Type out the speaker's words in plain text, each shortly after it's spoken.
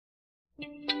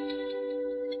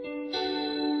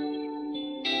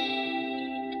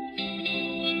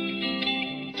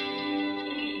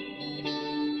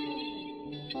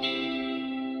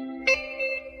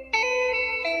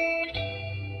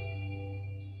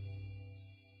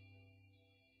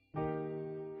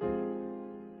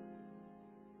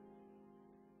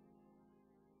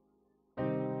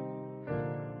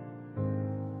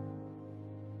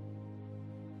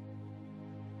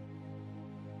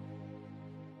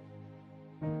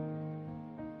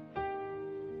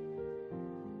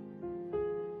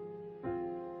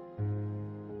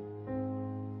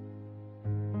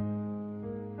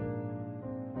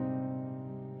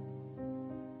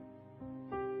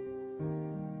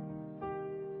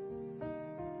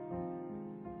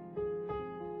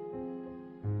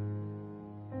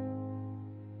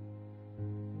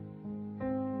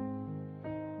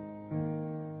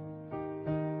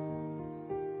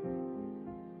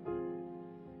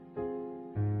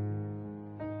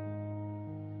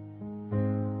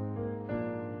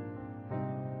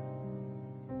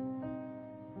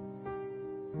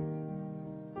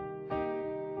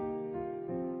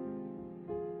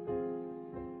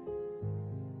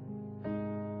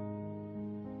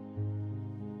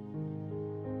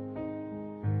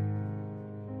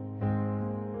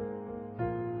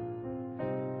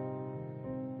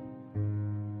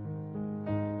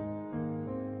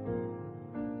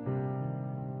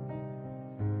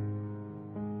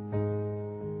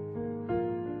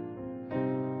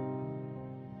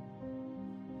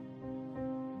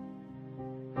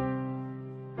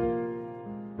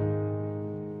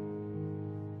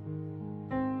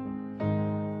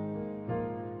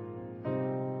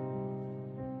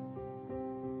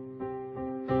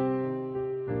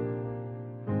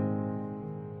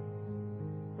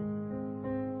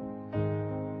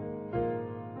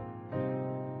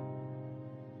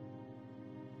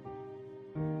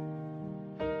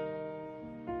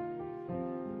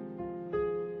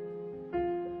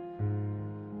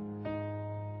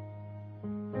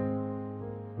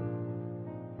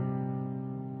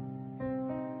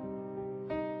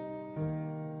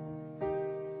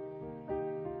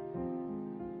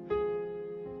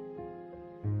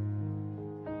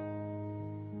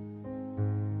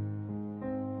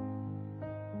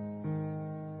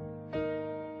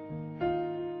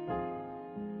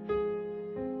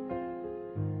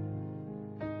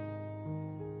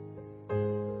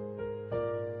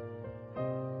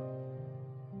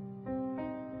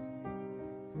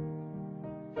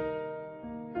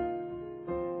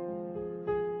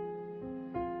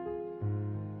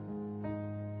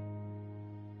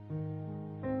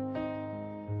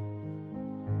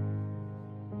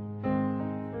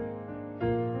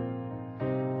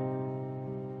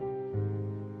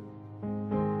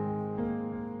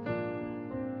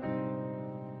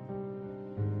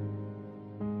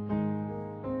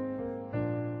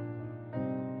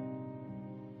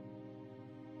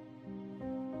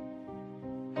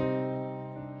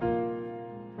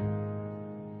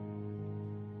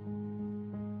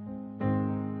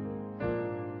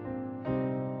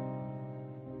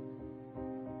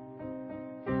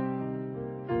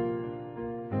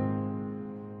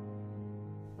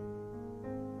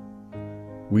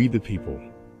We the people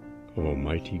of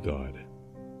Almighty God,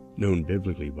 known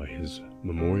biblically by His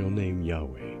memorial name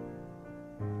Yahweh,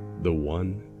 the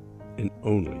one and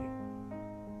only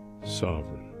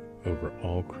sovereign over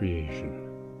all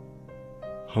creation,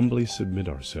 humbly submit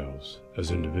ourselves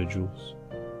as individuals,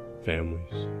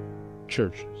 families,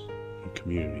 churches, and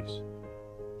communities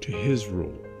to His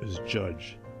rule as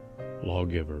Judge,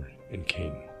 Lawgiver, and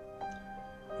King.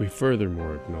 We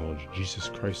furthermore acknowledge Jesus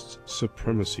Christ's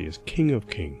supremacy as King of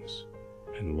Kings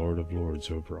and Lord of Lords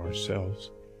over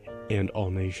ourselves and all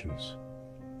nations.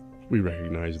 We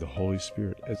recognize the Holy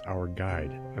Spirit as our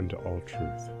guide unto all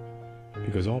truth,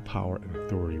 because all power and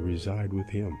authority reside with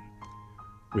Him.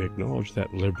 We acknowledge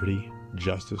that liberty,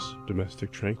 justice,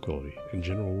 domestic tranquility, and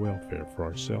general welfare for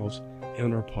ourselves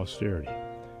and our posterity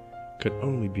could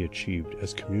only be achieved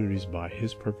as communities by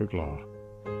His perfect law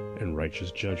and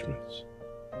righteous judgments.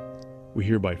 We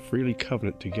hereby freely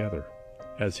covenant together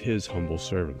as His humble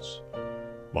servants,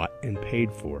 bought and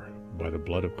paid for by the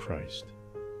blood of Christ,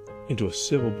 into a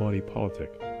civil body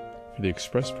politic for the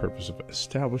express purpose of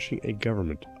establishing a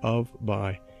government of,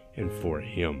 by, and for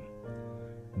Him.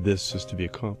 This is to be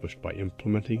accomplished by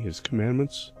implementing His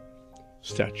commandments,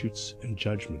 statutes, and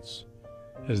judgments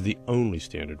as the only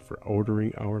standard for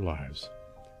ordering our lives,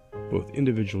 both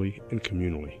individually and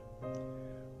communally.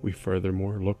 We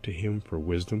furthermore look to Him for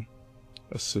wisdom,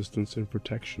 assistance, and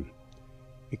protection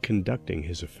in conducting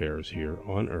His affairs here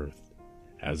on earth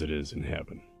as it is in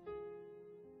heaven.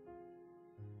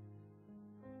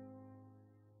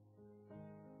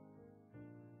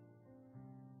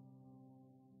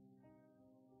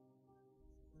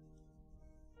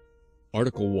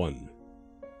 Article 1.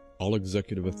 All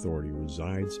executive authority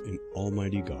resides in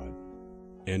Almighty God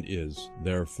and is,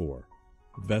 therefore,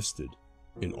 vested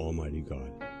in Almighty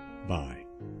God, by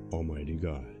Almighty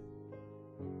God.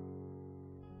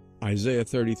 Isaiah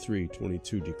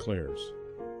 33:22 declares,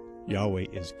 Yahweh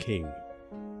is King.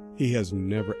 He has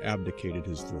never abdicated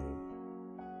His throne.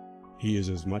 He is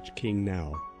as much King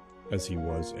now as He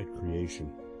was at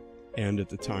creation, and at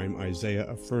the time Isaiah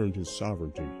affirmed His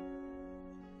sovereignty.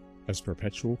 As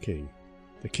perpetual King,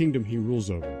 the kingdom He rules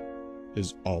over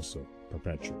is also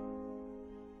perpetual.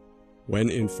 When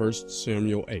in 1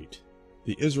 Samuel 8,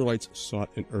 the Israelites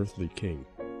sought an earthly king,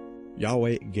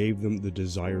 Yahweh gave them the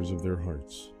desires of their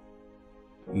hearts.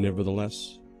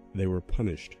 Nevertheless, they were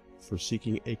punished for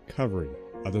seeking a covering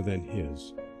other than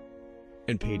His,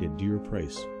 and paid a dear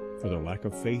price for their lack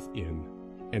of faith in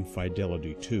and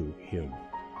fidelity to Him.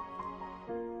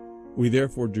 We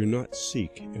therefore do not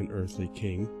seek an earthly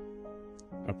king,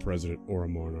 a president or a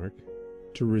monarch,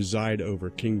 to reside over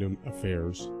kingdom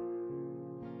affairs.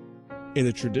 In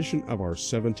the tradition of our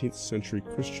 17th century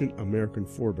Christian American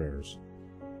forebears,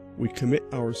 we commit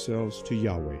ourselves to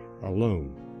Yahweh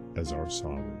alone as our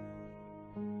sovereign.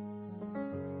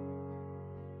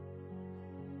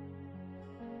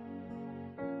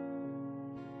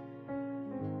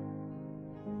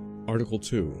 Article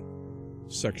 2,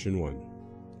 Section 1.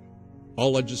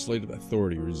 All legislative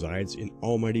authority resides in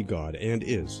Almighty God and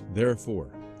is,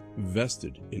 therefore,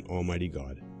 vested in Almighty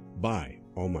God, by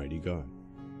Almighty God.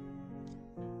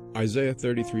 Isaiah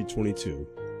 33:22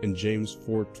 and James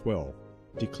 4:12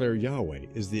 declare Yahweh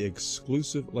is the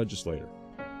exclusive legislator.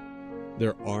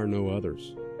 There are no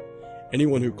others.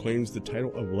 Anyone who claims the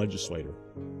title of legislator,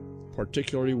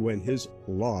 particularly when his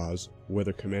laws,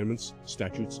 whether commandments,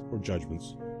 statutes, or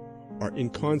judgments, are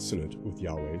inconsonant with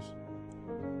Yahweh's,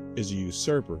 is a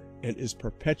usurper and is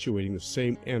perpetuating the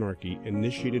same anarchy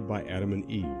initiated by Adam and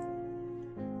Eve.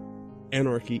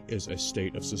 Anarchy is a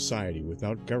state of society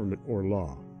without government or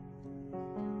law.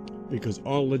 Because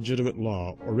all legitimate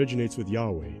law originates with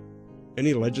Yahweh,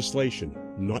 any legislation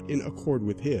not in accord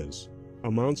with His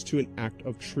amounts to an act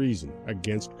of treason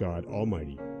against God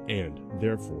Almighty and,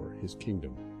 therefore, His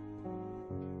kingdom.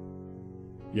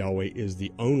 Yahweh is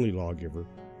the only lawgiver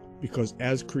because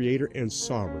as Creator and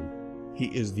Sovereign, He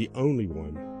is the only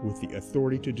one with the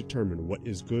authority to determine what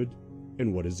is good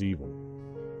and what is evil.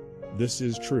 This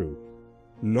is true,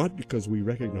 not because we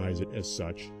recognize it as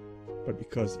such, but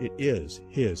because it is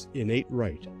His innate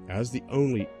right as the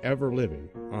only ever-living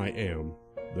I am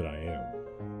that I am.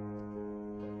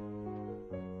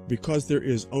 Because there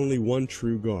is only one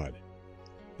true God,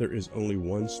 there is only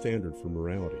one standard for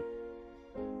morality.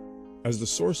 As the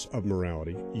source of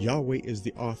morality, Yahweh is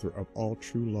the author of all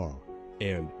true law,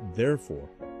 and, therefore,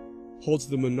 holds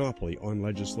the monopoly on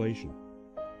legislation.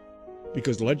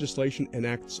 Because legislation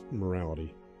enacts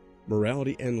morality,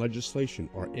 morality and legislation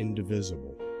are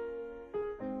indivisible.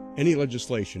 Any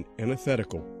legislation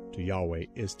antithetical to Yahweh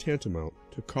is tantamount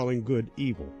to calling good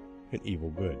evil and evil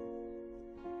good.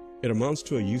 It amounts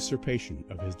to a usurpation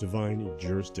of his divine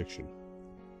jurisdiction.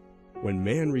 When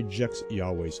man rejects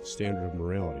Yahweh's standard of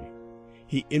morality,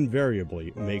 he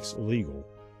invariably makes legal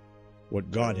what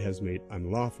God has made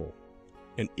unlawful,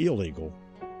 and illegal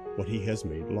what he has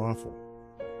made lawful,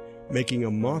 making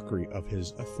a mockery of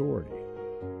his authority.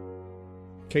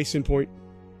 Case in point,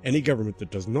 any government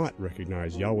that does not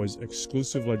recognize Yahweh's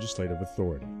exclusive legislative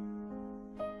authority.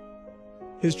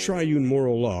 His triune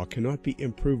moral law cannot be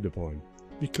improved upon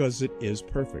because it is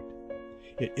perfect.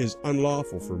 It is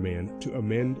unlawful for man to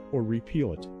amend or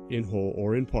repeal it in whole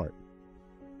or in part.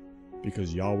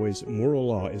 Because Yahweh's moral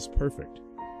law is perfect,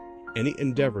 any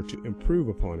endeavor to improve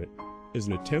upon it is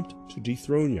an attempt to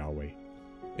dethrone Yahweh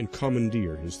and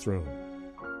commandeer his throne.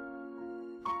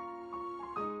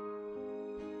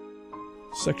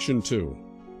 Section 2.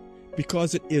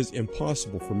 Because it is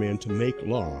impossible for man to make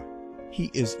law, he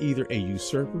is either a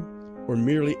usurper or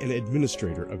merely an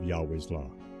administrator of Yahweh's law.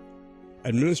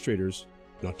 Administrators,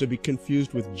 not to be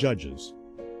confused with judges,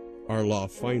 are law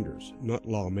finders, not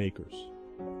lawmakers.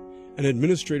 An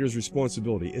administrator's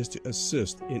responsibility is to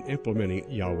assist in implementing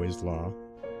Yahweh's law,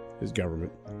 his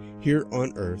government, here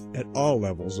on earth at all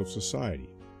levels of society,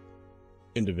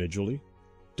 individually,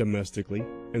 domestically,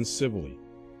 and civilly.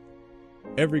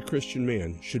 Every Christian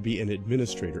man should be an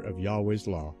administrator of Yahweh's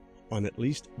law on at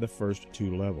least the first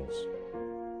two levels.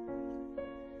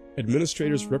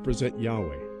 Administrators represent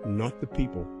Yahweh, not the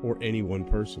people or any one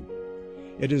person.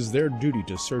 It is their duty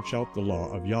to search out the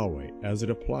law of Yahweh as it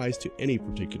applies to any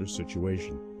particular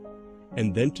situation,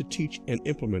 and then to teach and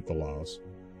implement the laws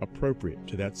appropriate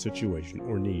to that situation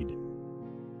or need.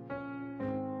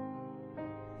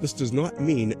 This does not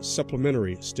mean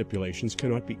supplementary stipulations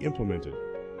cannot be implemented,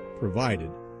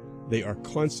 provided they are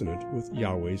consonant with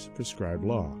Yahweh's prescribed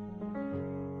law.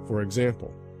 For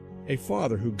example, a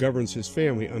father who governs his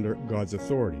family under God's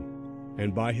authority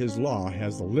and by his law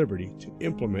has the liberty to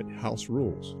implement house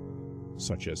rules,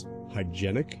 such as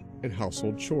hygienic and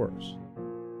household chores.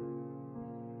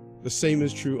 The same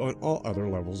is true on all other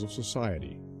levels of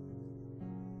society.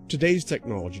 Today's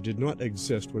technology did not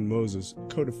exist when Moses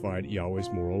codified Yahweh's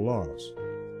moral laws.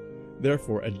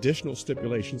 Therefore, additional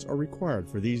stipulations are required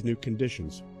for these new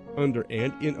conditions under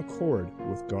and in accord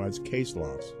with God's case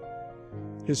laws,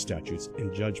 his statutes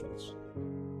and judgments.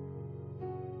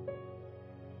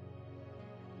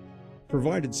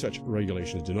 Provided such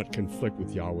regulations do not conflict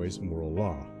with Yahweh's moral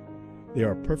law, they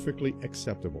are perfectly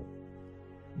acceptable.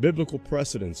 Biblical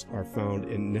precedents are found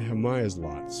in Nehemiah's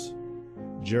lots,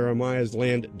 Jeremiah's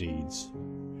land deeds,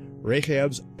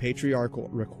 Rahab's patriarchal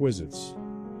requisites,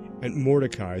 and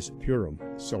Mordecai's Purim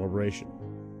celebration,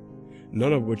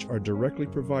 none of which are directly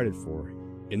provided for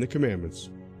in the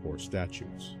commandments or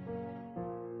statutes.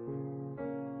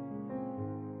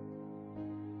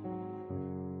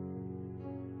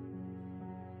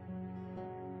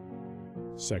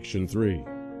 Section 3.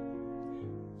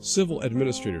 Civil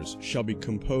administrators shall be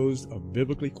composed of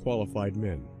biblically qualified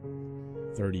men,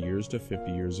 30 years to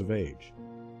 50 years of age,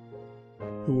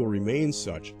 who will remain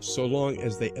such so long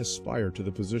as they aspire to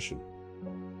the position,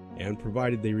 and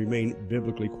provided they remain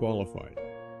biblically qualified.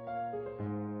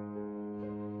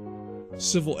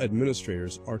 Civil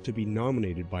administrators are to be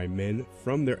nominated by men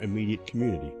from their immediate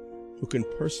community who can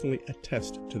personally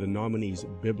attest to the nominee's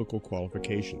biblical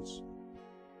qualifications.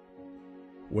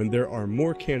 When there are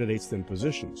more candidates than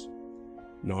positions,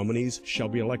 nominees shall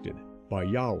be elected by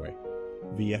Yahweh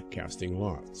via casting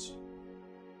lots.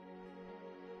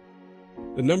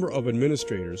 The number of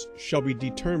administrators shall be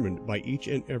determined by each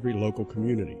and every local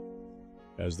community,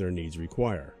 as their needs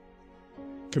require.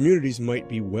 Communities might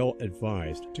be well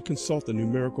advised to consult the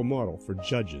numerical model for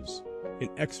judges in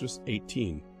Exodus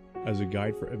 18 as a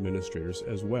guide for administrators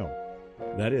as well.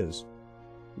 That is,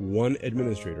 one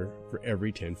administrator for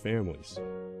every 10 families.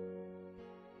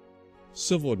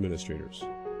 Civil administrators,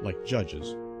 like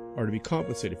judges, are to be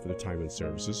compensated for the time and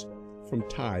services from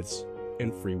tithes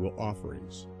and free will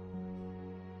offerings.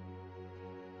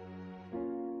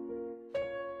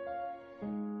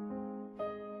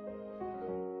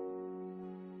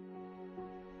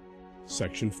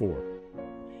 Section 4.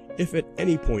 If at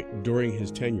any point during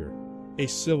his tenure a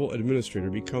civil administrator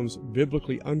becomes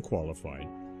biblically unqualified,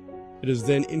 it is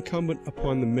then incumbent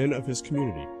upon the men of his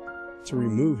community to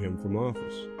remove him from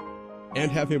office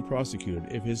and have him prosecuted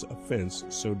if his offense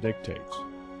so dictates,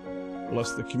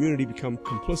 lest the community become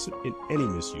complicit in any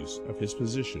misuse of his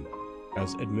position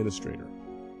as administrator.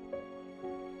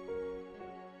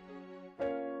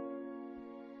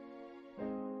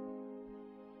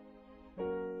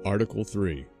 Article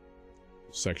 3,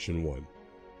 Section 1.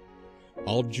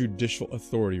 All judicial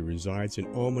authority resides in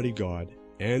Almighty God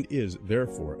and is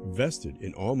therefore vested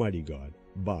in Almighty God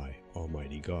by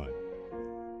Almighty God.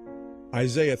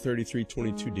 Isaiah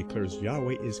 33:22 declares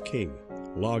Yahweh is king,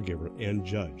 lawgiver, and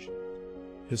judge.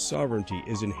 His sovereignty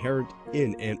is inherent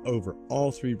in and over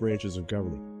all three branches of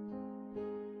government.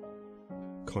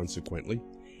 Consequently,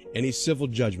 any civil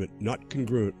judgment not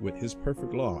congruent with his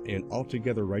perfect law and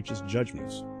altogether righteous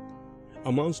judgments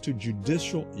amounts to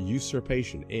judicial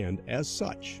usurpation and, as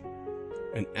such,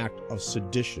 an act of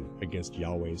sedition against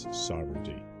Yahweh's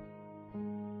sovereignty.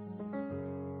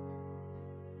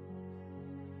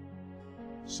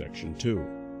 Section 2.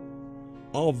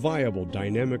 All viable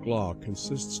dynamic law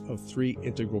consists of three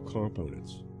integral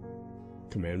components: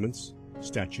 commandments,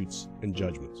 statutes, and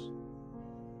judgments.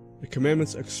 The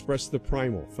commandments express the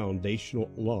primal, foundational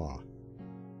law.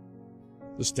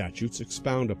 The statutes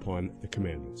expound upon the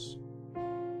commandments.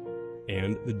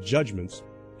 And the judgments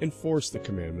enforce the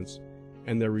commandments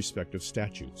and their respective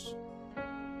statutes.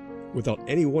 Without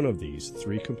any one of these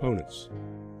three components,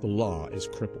 the law is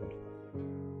crippled.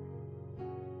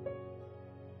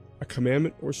 A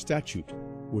commandment or statute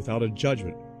without a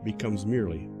judgment becomes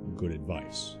merely good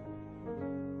advice.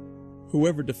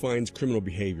 Whoever defines criminal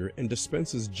behavior and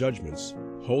dispenses judgments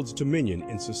holds dominion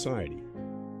in society.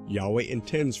 Yahweh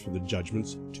intends for the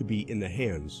judgments to be in the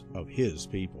hands of His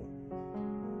people.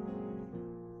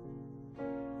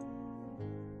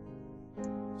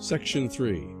 Section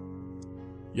 3.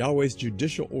 Yahweh's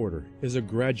judicial order is a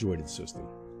graduated system,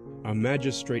 a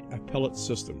magistrate appellate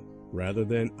system, rather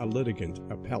than a litigant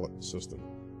appellate system.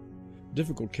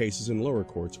 Difficult cases in lower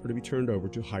courts are to be turned over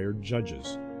to hired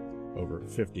judges, over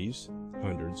 50s,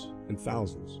 hundreds, and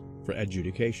thousands, for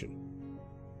adjudication.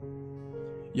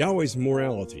 Yahweh's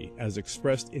morality, as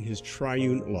expressed in His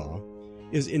triune law,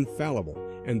 is infallible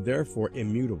and therefore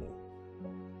immutable.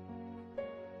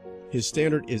 His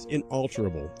standard is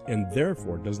inalterable and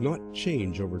therefore does not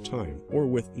change over time or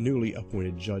with newly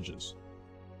appointed judges.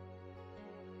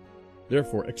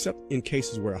 Therefore, except in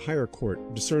cases where a higher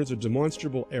court discerns a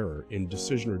demonstrable error in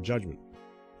decision or judgment,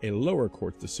 a lower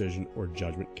court's decision or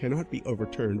judgment cannot be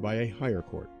overturned by a higher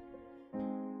court.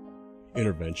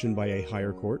 Intervention by a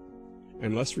higher court,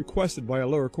 unless requested by a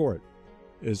lower court,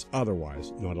 is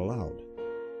otherwise not allowed.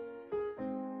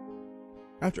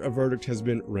 After a verdict has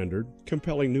been rendered,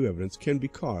 compelling new evidence can be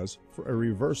cause for a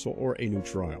reversal or a new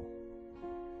trial.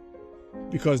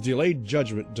 Because delayed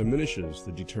judgment diminishes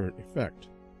the deterrent effect,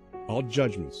 all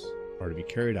judgments are to be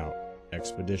carried out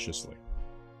expeditiously.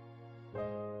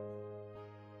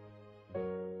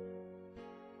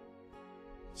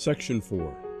 Section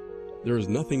 4. There is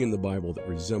nothing in the Bible that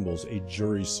resembles a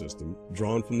jury system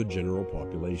drawn from the general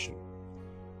population.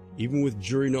 Even with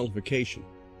jury nullification,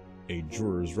 a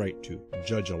juror's right to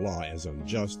judge a law as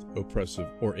unjust, oppressive,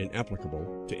 or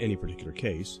inapplicable to any particular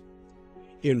case,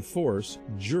 in force,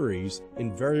 juries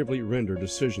invariably render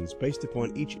decisions based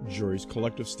upon each jury's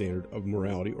collective standard of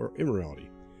morality or immorality.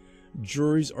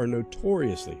 Juries are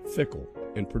notoriously fickle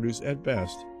and produce at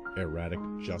best erratic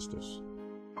justice.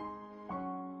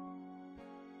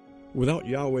 Without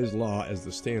Yahweh's law as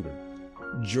the standard,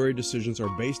 jury decisions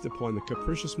are based upon the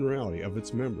capricious morality of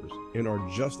its members and are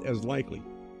just as likely,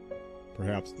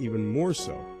 perhaps even more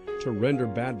so, to render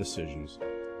bad decisions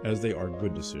as they are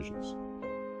good decisions.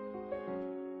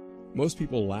 Most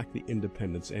people lack the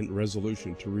independence and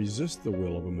resolution to resist the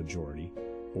will of a majority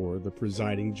or the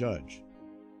presiding judge.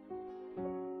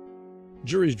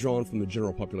 Juries drawn from the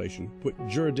general population put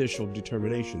juridical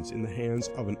determinations in the hands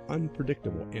of an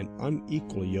unpredictable and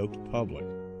unequally yoked public,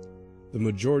 the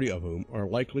majority of whom are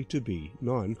likely to be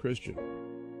non-Christian.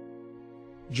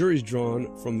 Juries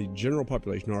drawn from the general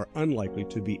population are unlikely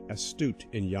to be astute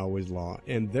in Yahweh's law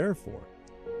and therefore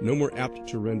no more apt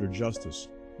to render justice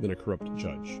than a corrupt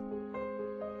judge.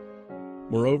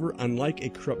 Moreover, unlike a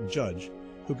corrupt judge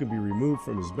who can be removed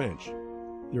from his bench,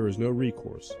 there is no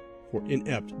recourse for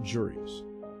inept juries.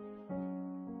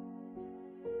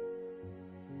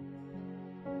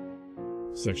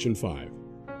 Section 5.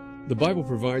 The Bible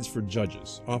provides for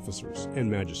judges, officers,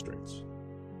 and magistrates.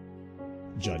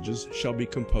 Judges shall be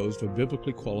composed of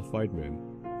biblically qualified men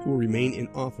who will remain in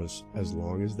office as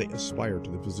long as they aspire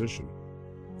to the position,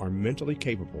 are mentally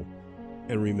capable,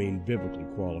 and remain biblically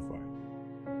qualified.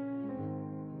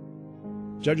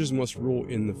 Judges must rule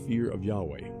in the fear of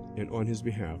Yahweh and on His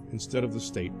behalf instead of the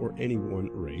state or any one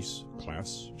race,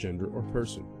 class, gender, or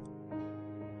person.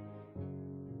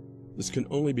 This can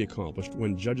only be accomplished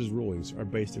when judges' rulings are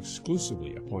based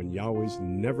exclusively upon Yahweh's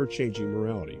never-changing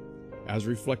morality, as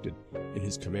reflected in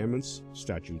His commandments,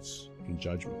 statutes, and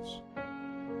judgments.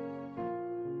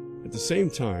 At the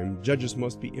same time, judges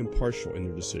must be impartial in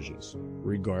their decisions,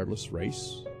 regardless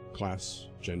race, class,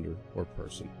 gender, or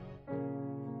person.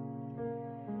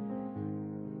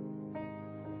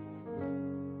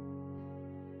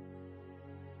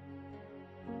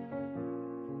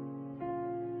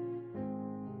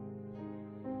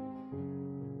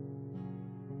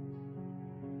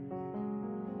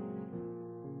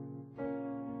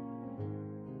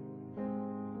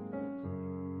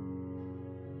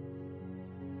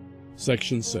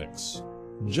 Section 6.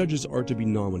 Judges are to be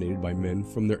nominated by men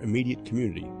from their immediate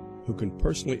community who can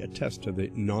personally attest to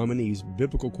the nominee's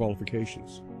biblical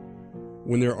qualifications.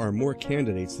 When there are more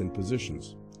candidates than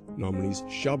positions, nominees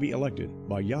shall be elected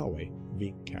by Yahweh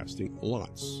via casting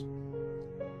lots.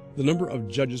 The number of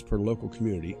judges per local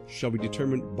community shall be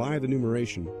determined by the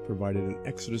numeration provided in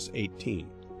Exodus 18,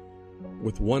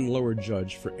 with one lower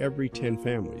judge for every 10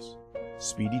 families.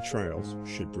 Speedy trials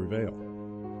should prevail.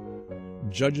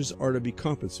 Judges are to be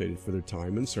compensated for their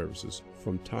time and services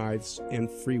from tithes and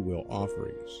freewill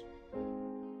offerings.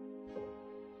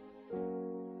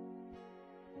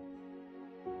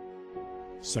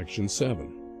 Section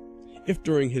 7. If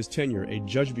during his tenure a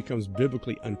judge becomes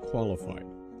biblically unqualified,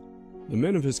 the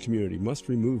men of his community must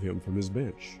remove him from his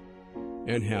bench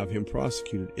and have him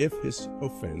prosecuted if his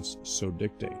offense so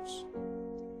dictates,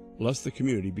 lest the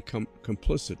community become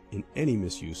complicit in any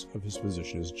misuse of his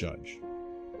position as judge.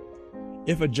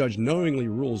 If a judge knowingly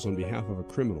rules on behalf of a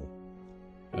criminal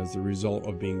as the result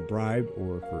of being bribed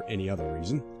or for any other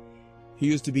reason,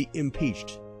 he is to be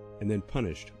impeached and then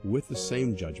punished with the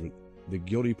same judgment the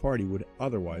guilty party would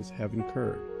otherwise have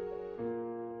incurred.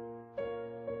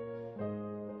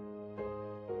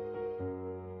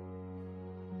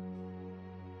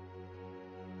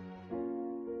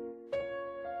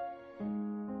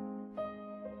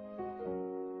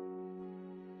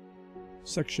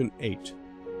 Section 8.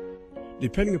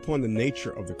 Depending upon the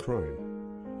nature of the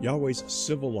crime, Yahweh's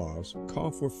civil laws call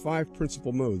for 5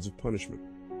 principal modes of punishment.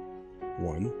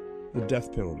 1. The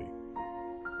death penalty.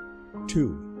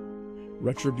 2.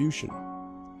 Retribution,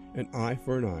 an eye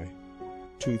for an eye,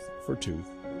 tooth for tooth,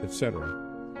 etc.,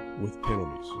 with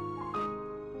penalties.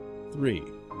 3.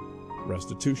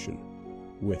 Restitution,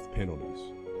 with penalties.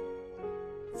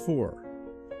 4.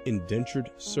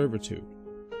 Indentured servitude.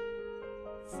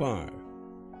 5.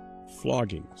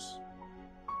 Floggings.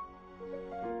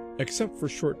 Except for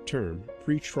short-term,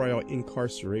 pre-trial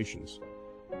incarcerations,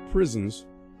 prisons,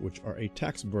 which are a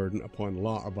tax burden upon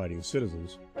law-abiding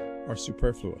citizens, are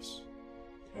superfluous.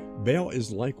 Bail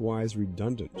is likewise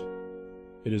redundant.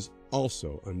 It is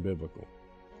also unbiblical.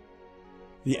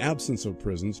 The absence of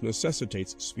prisons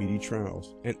necessitates speedy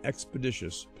trials and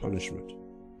expeditious punishment.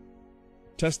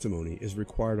 Testimony is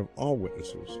required of all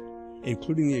witnesses,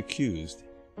 including the accused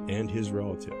and his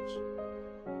relatives.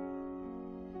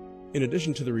 In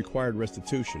addition to the required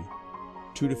restitution,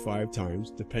 2 to 5 times,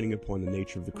 depending upon the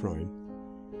nature of the crime,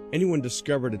 anyone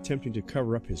discovered attempting to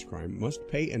cover up his crime must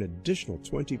pay an additional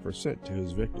 20% to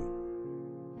his victim.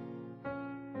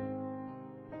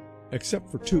 Except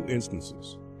for 2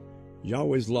 instances,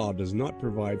 Yahweh's law does not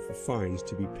provide for fines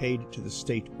to be paid to the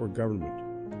state or government.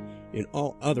 In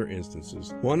all other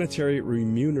instances, monetary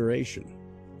remuneration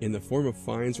in the form of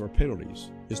fines or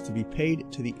penalties is to be paid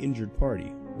to the injured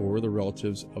party or the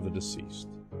relatives of the deceased.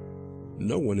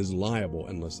 No one is liable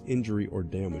unless injury or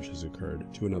damage has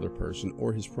occurred to another person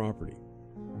or his property.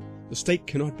 The state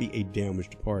cannot be a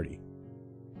damaged party.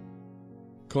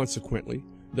 Consequently,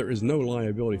 there is no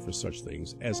liability for such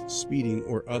things as speeding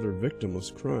or other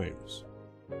victimless crimes.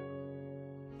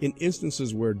 In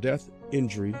instances where death,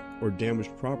 injury, or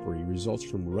damaged property results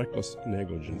from reckless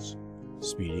negligence,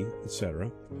 speeding,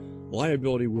 etc.,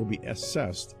 liability will be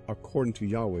assessed according to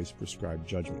Yahweh's prescribed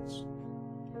judgments.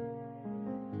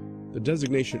 The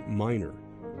designation minor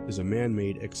is a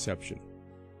man-made exception.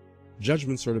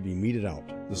 Judgments are to be meted out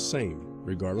the same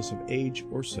regardless of age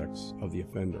or sex of the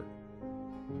offender.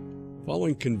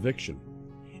 Following conviction,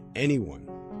 anyone,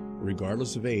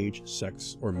 regardless of age,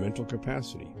 sex, or mental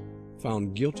capacity,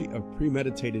 found guilty of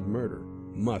premeditated murder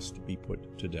must be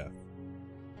put to death.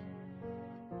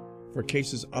 For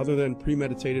cases other than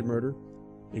premeditated murder,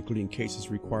 including cases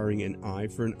requiring an eye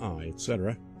for an eye,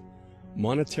 etc.,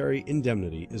 monetary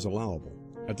indemnity is allowable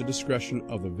at the discretion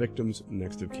of the victim's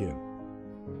next of kin.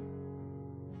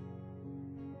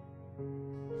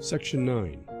 Section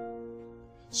 9.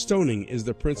 Stoning is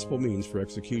the principal means for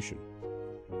execution,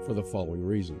 for the following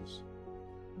reasons.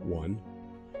 1.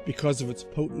 Because of its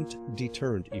potent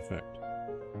deterrent effect.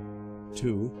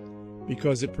 2.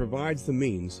 Because it provides the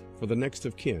means for the next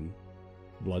of kin,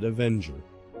 blood avenger,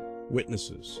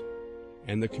 witnesses,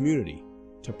 and the community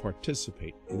to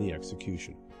participate in the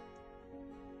execution.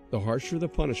 The harsher the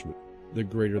punishment, the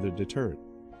greater the deterrent,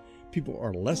 people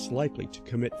are less likely to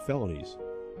commit felonies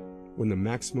when the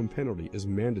maximum penalty is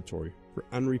mandatory for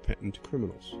unrepentant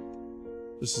criminals.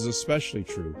 This is especially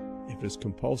true if it is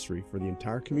compulsory for the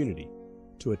entire community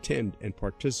to attend and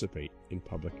participate in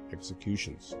public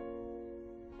executions.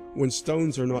 When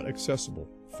stones are not accessible,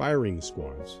 firing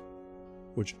squads,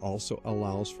 which also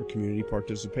allows for community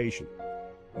participation,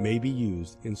 may be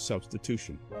used in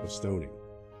substitution of stoning.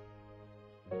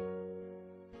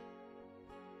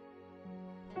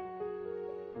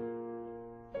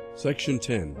 Section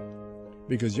 10.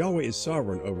 Because Yahweh is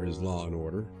sovereign over his law and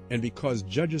order, and because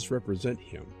judges represent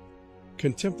him,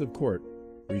 contempt of court,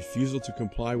 refusal to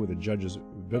comply with a judge's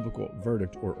biblical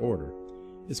verdict or order,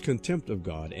 is contempt of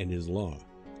God and his law.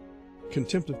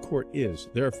 Contempt of court is,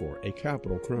 therefore, a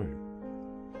capital crime.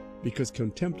 Because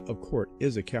contempt of court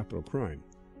is a capital crime,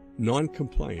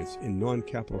 non-compliance in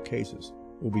non-capital cases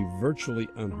will be virtually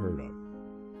unheard of.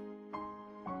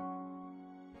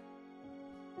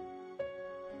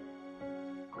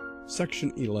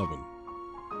 Section 11.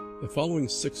 The following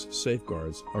 6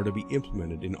 safeguards are to be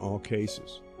implemented in all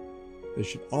cases. They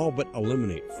should all but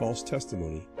eliminate false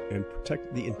testimony and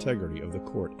protect the integrity of the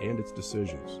court and its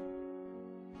decisions.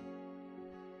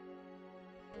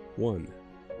 1.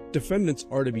 Defendants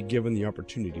are to be given the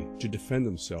opportunity to defend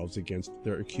themselves against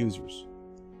their accusers.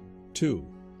 2.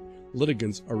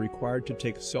 Litigants are required to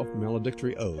take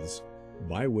self-maledictory oaths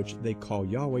by which they call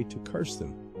Yahweh to curse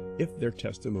them if their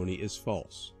testimony is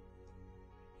false.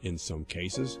 In some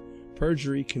cases,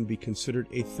 perjury can be considered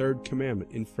a third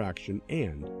commandment infraction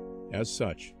and, as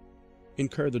such,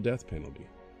 incur the death penalty.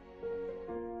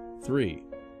 3.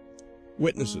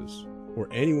 Witnesses, or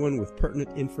anyone with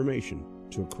pertinent information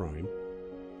to a crime,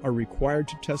 are required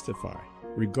to testify,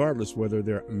 regardless whether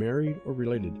they're married or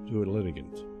related to a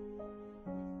litigant.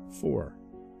 4.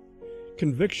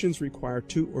 Convictions require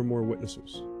 2 or more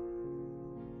witnesses.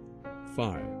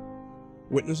 5.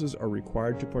 Witnesses are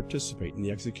required to participate in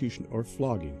the execution or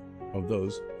flogging of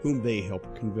those whom they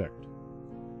help convict.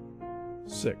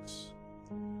 6.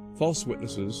 False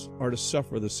witnesses are to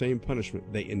suffer the same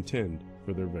punishment they intend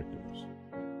for their victims.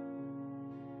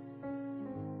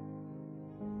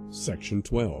 Section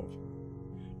 12.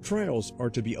 Trials are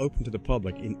to be open to the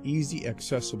public in easy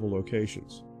accessible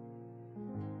locations.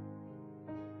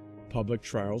 Public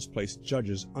trials place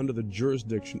judges under the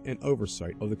jurisdiction and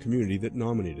oversight of the community that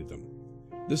nominated them.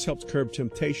 This helps curb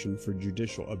temptation for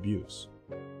judicial abuse.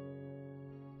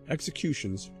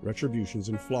 Executions, retributions,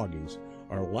 and floggings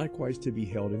are likewise to be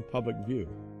held in public view.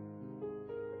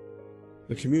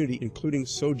 The community, including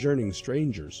sojourning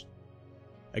strangers,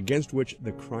 against which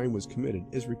the crime was committed,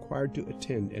 is required to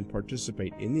attend and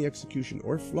participate in the execution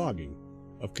or flogging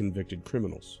of convicted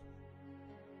criminals.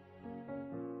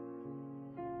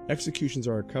 Executions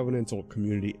are a covenantal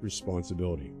community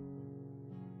responsibility.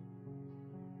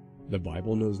 The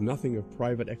Bible knows nothing of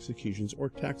private executions or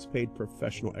tax-paid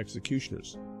professional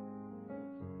executioners,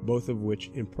 both of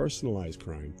which impersonalize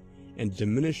crime and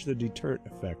diminish the deterrent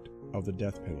effect of the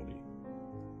death penalty.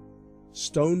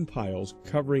 Stone piles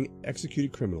covering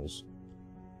executed criminals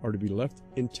are to be left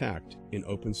intact in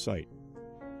open sight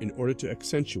in order to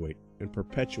accentuate and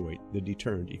perpetuate the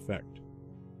deterrent effect.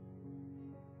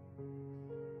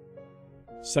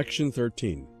 Section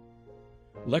 13.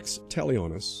 Lex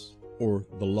talionis, or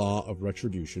the law of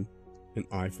retribution, an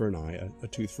eye for an eye, a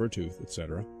tooth for a tooth,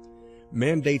 etc.,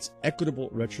 mandates equitable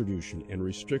retribution and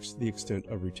restricts the extent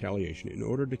of retaliation in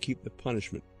order to keep the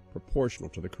punishment proportional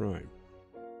to the crime.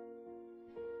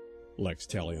 Lex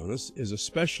talionis is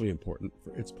especially important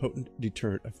for its potent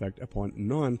deterrent effect upon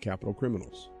non-capital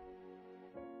criminals.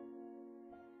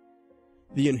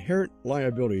 The inherent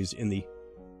liabilities in the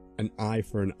an eye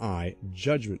for an eye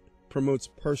judgment promotes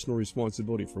personal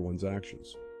responsibility for one's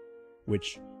actions,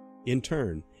 which, in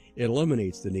turn,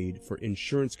 eliminates the need for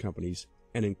insurance companies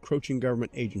and encroaching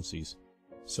government agencies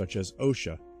such as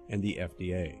OSHA and the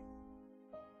FDA.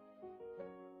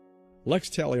 Lex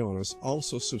talionis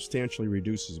also substantially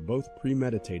reduces both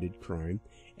premeditated crime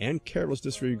and careless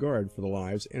disregard for the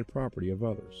lives and property of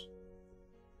others.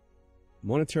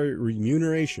 Monetary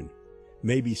remuneration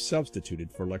may be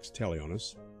substituted for lex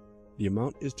talionis. The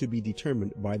amount is to be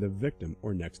determined by the victim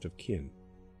or next of kin.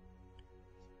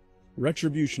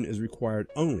 Retribution is required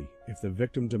only if the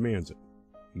victim demands it,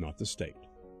 not the state.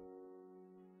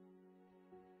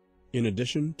 In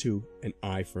addition to an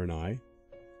eye for an eye,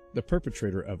 the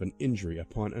perpetrator of an injury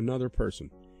upon another person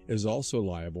is also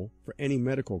liable for any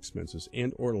medical expenses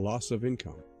and or loss of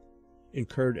income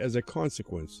incurred as a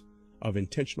consequence of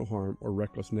intentional harm or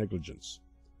reckless negligence.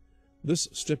 This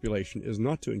stipulation is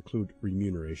not to include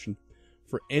remuneration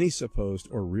for any supposed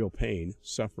or real pain,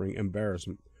 suffering,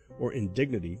 embarrassment, or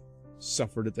indignity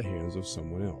suffered at the hands of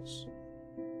someone else.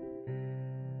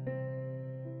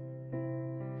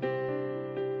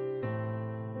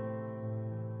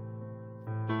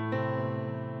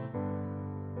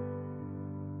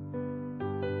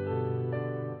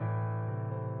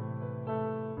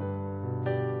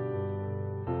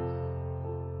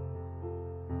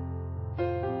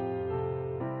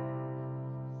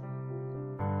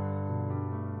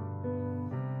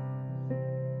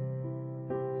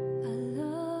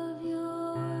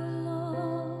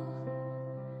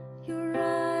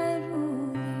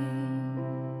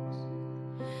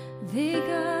 They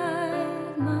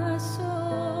guide my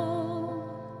soul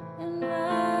in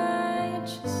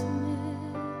righteousness.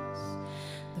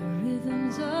 The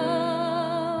rhythms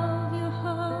of your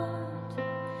heart,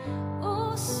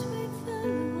 oh sweet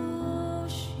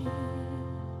fellowship,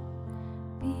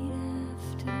 beat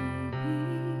after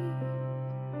beat,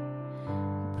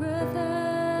 breath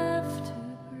after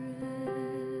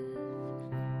breath.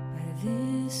 By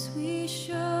this we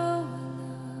show our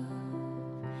love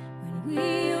when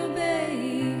we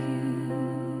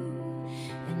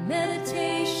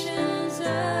meditations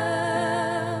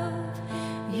of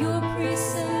your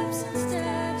precepts and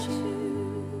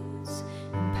statutes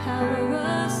empower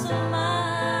us,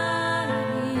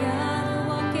 Almighty, to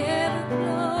walk ever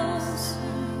closer,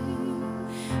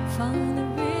 following the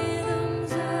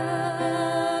rhythms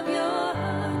of your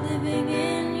heart, living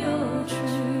in your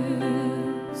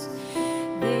truths.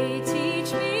 They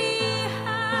teach me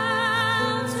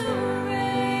how to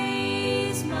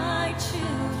raise my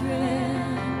children.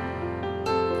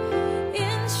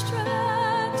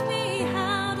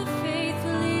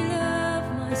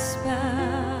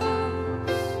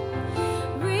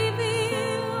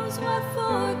 Reveals what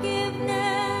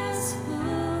forgiveness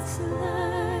looks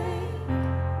like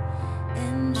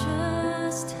and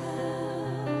just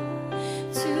how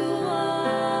to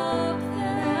walk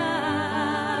that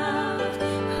out.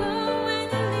 Oh, when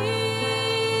He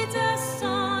leads us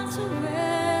on to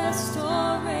restoration,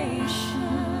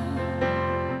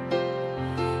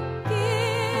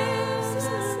 gives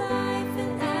us life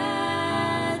and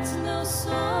adds no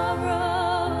sorrow.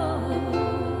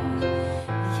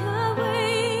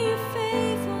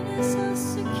 A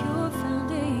secure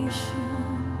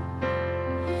foundation,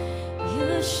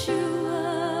 Yeshua.